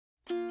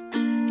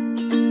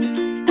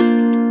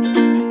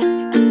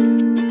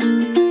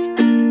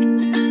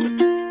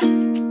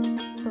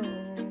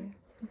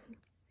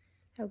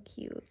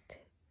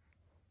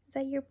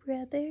that your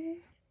brother?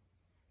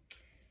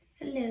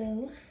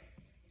 Hello.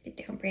 Get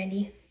down,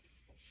 Brandy.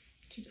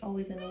 She's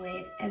always in the way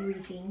of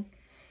everything.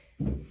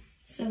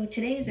 So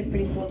today is a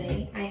pretty cool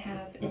day. I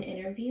have an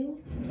interview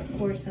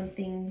for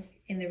something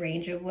in the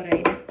range of what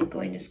I'm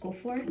going to school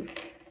for.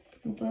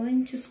 I'm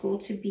going to school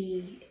to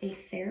be a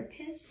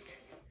therapist,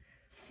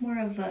 more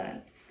of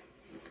a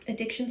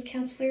addictions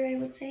counselor, I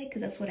would say,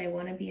 because that's what I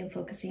want to be. I'm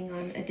focusing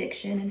on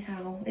addiction and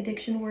how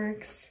addiction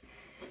works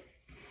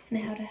and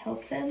how to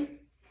help them.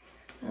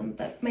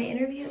 But my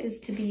interview is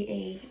to be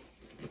a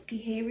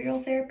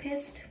behavioral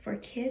therapist for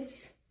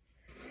kids,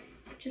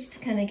 just to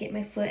kind of get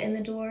my foot in the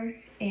door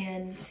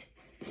and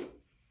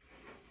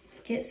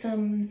get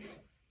some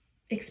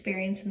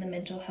experience in the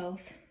mental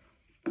health.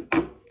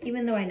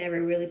 Even though I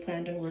never really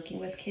planned on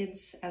working with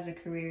kids as a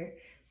career,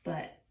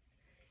 but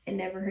it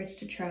never hurts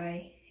to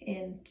try,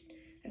 and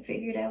I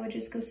figured I would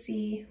just go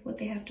see what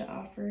they have to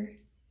offer.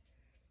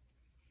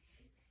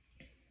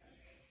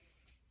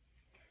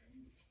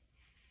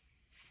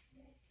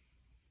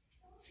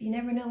 So you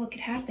never know what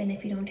could happen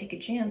if you don't take a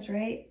chance,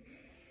 right?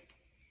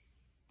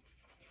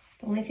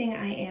 The only thing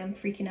I am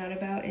freaking out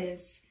about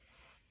is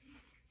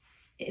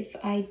if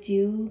I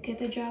do get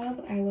the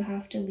job, I will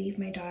have to leave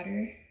my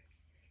daughter,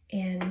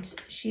 and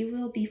she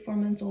will be 4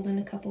 months old in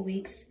a couple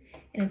weeks,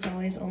 and it's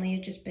always only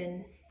just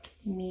been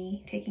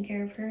me taking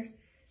care of her.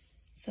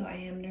 So I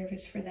am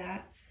nervous for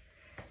that.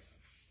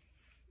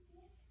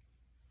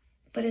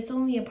 But it's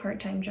only a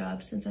part-time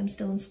job since I'm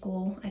still in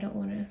school. I don't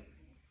want to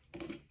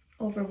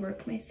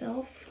overwork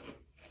myself.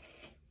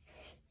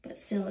 But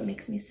still, it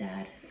makes me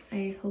sad.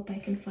 I hope I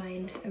can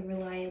find a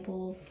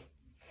reliable,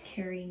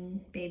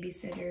 caring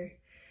babysitter.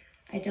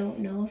 I don't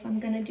know if I'm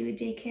gonna do a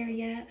daycare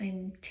yet.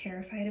 I'm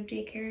terrified of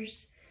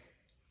daycares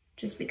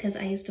just because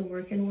I used to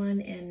work in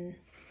one, and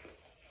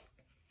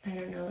I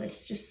don't know,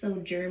 it's just so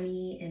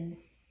germy and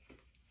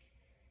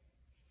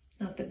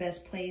not the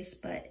best place.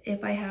 But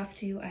if I have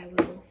to, I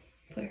will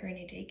put her in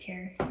a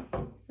daycare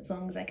as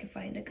long as I can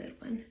find a good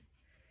one.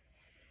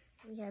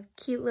 We have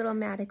cute little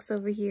Maddox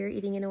over here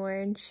eating an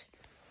orange.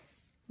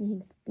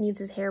 He needs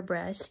his hair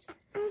brushed.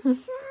 I'm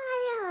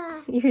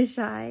shy. You're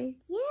shy?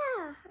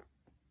 Yeah.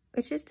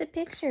 It's just a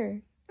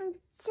picture. I'm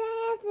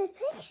shy as a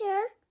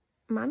picture.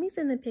 Mommy's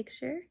in the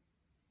picture.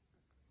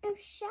 I'm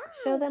shy.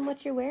 Show them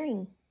what you're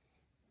wearing.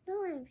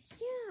 No, I'm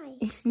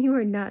shy. You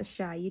are not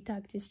shy. You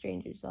talk to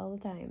strangers all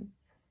the time.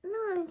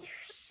 No, I'm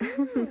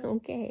shy.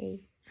 Okay.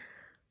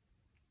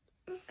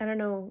 I don't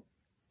know.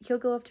 He'll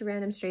go up to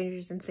random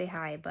strangers and say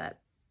hi, but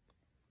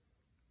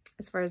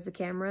as far as the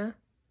camera,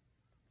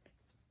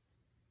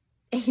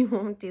 he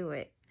won't do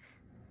it.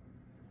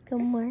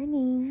 Good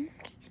morning.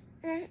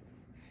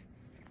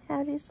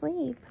 How'd you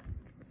sleep?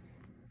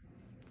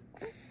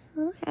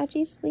 Oh, how'd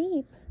you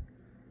sleep?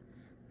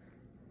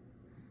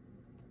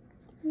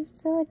 You're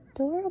so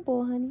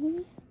adorable,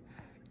 honey.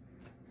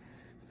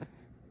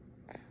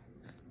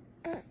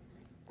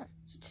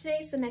 So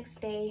today's the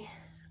next day.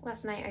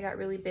 Last night I got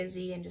really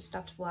busy and just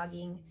stopped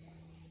vlogging,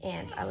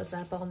 and I was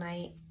up all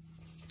night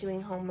doing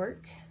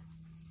homework,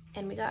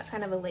 and we got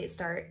kind of a late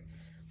start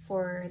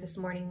for this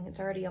morning. It's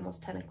already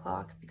almost 10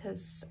 o'clock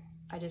because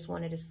I just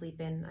wanted to sleep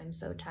in. I'm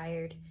so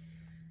tired.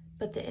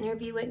 But the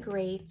interview went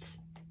great.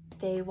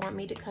 They want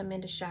me to come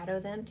in to shadow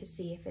them to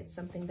see if it's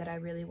something that I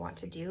really want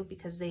to do,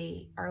 because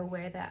they are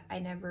aware that I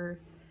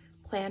never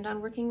planned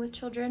on working with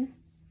children.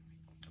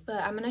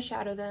 But I'm gonna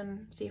shadow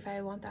them, see if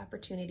I want the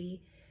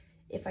opportunity.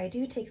 If I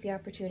do take the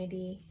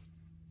opportunity,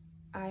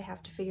 I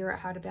have to figure out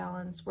how to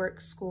balance work,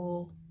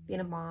 school,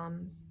 being a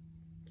mom,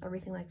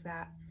 everything like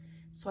that.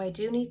 So I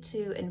do need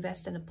to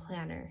invest in a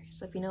planner.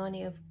 So if you know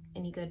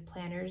any good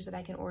planners that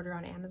I can order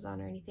on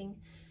Amazon or anything,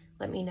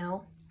 let me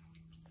know.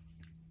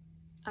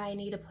 I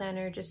need a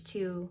planner just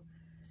to,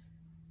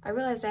 I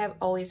realize I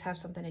always have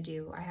something to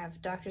do. I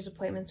have doctor's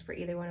appointments for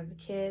either one of the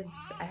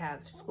kids. I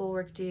have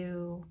schoolwork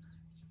due,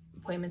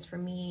 appointments for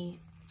me.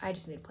 I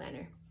just need a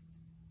planner.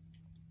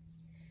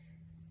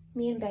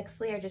 Me and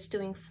Bexley are just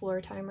doing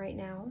floor time right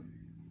now.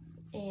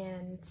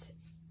 And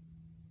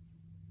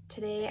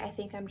today I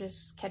think I'm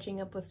just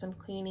catching up with some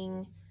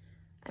cleaning.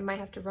 I might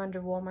have to run to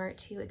Walmart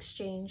to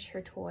exchange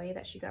her toy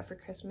that she got for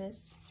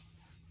Christmas.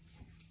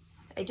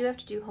 I do have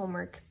to do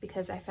homework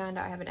because I found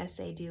out I have an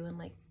essay due in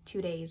like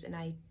 2 days and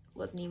I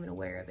wasn't even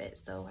aware of it.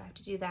 So I have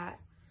to do that,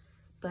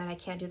 but I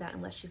can't do that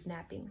unless she's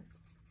napping.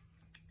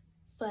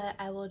 But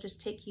I will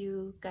just take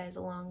you guys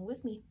along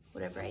with me,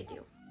 whatever I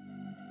do.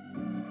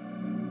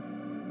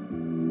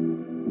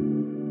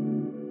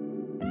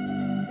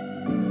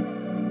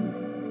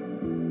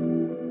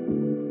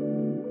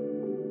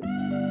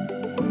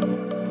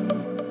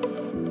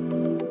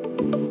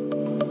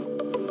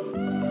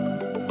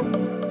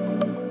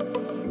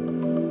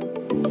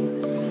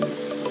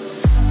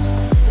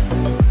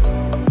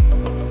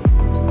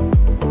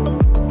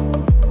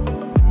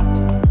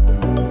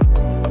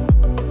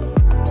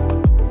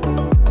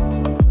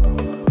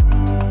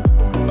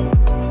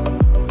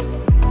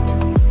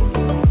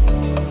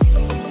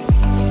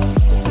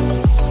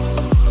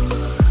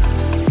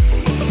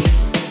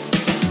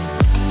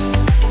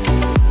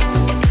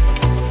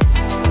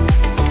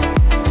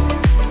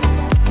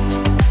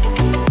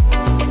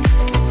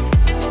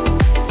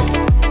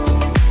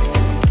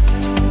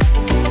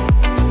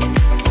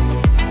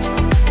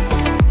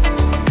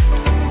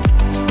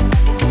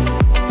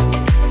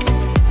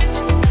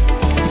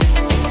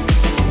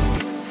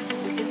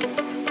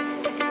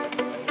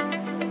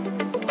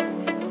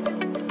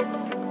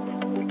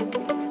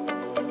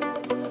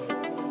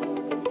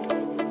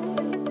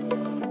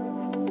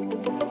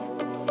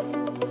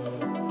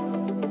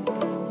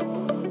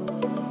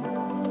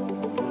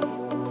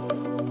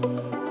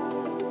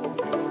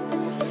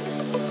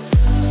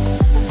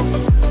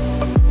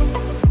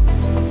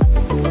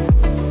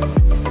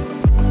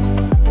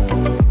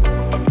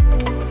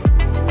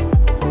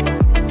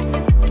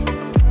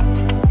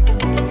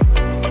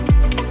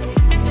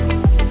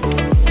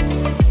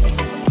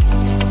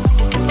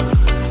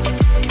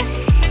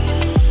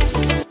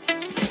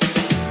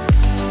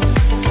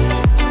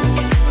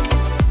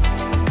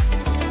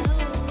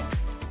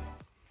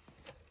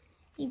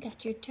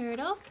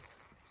 turtle?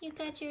 You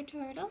got your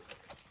turtle?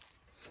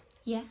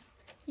 Yeah,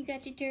 you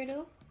got your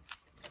turtle?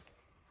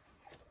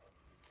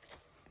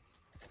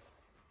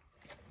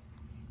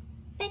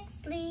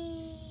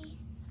 Bexley!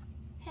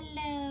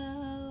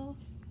 Hello!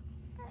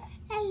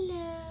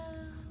 Hello!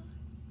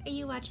 Are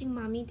you watching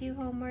Mommy do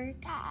homework?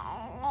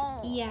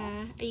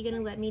 Yeah. Are you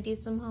gonna let me do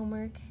some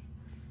homework?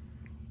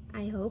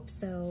 I hope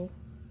so.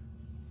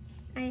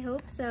 I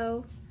hope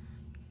so.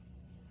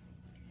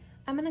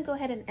 I'm gonna go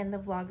ahead and end the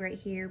vlog right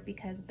here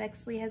because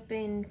Bexley has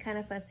been kind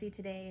of fussy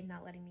today and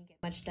not letting me get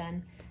much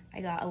done.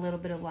 I got a little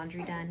bit of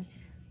laundry done.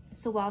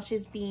 So while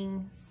she's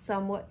being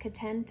somewhat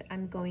content,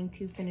 I'm going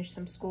to finish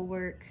some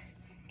schoolwork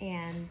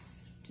and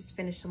just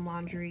finish some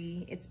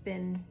laundry. It's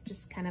been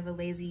just kind of a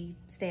lazy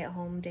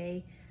stay-at-home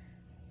day.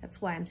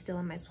 That's why I'm still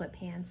in my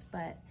sweatpants,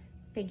 but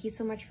thank you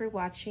so much for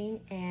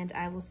watching and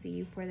I will see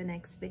you for the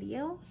next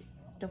video.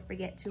 Don't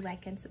forget to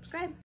like and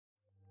subscribe.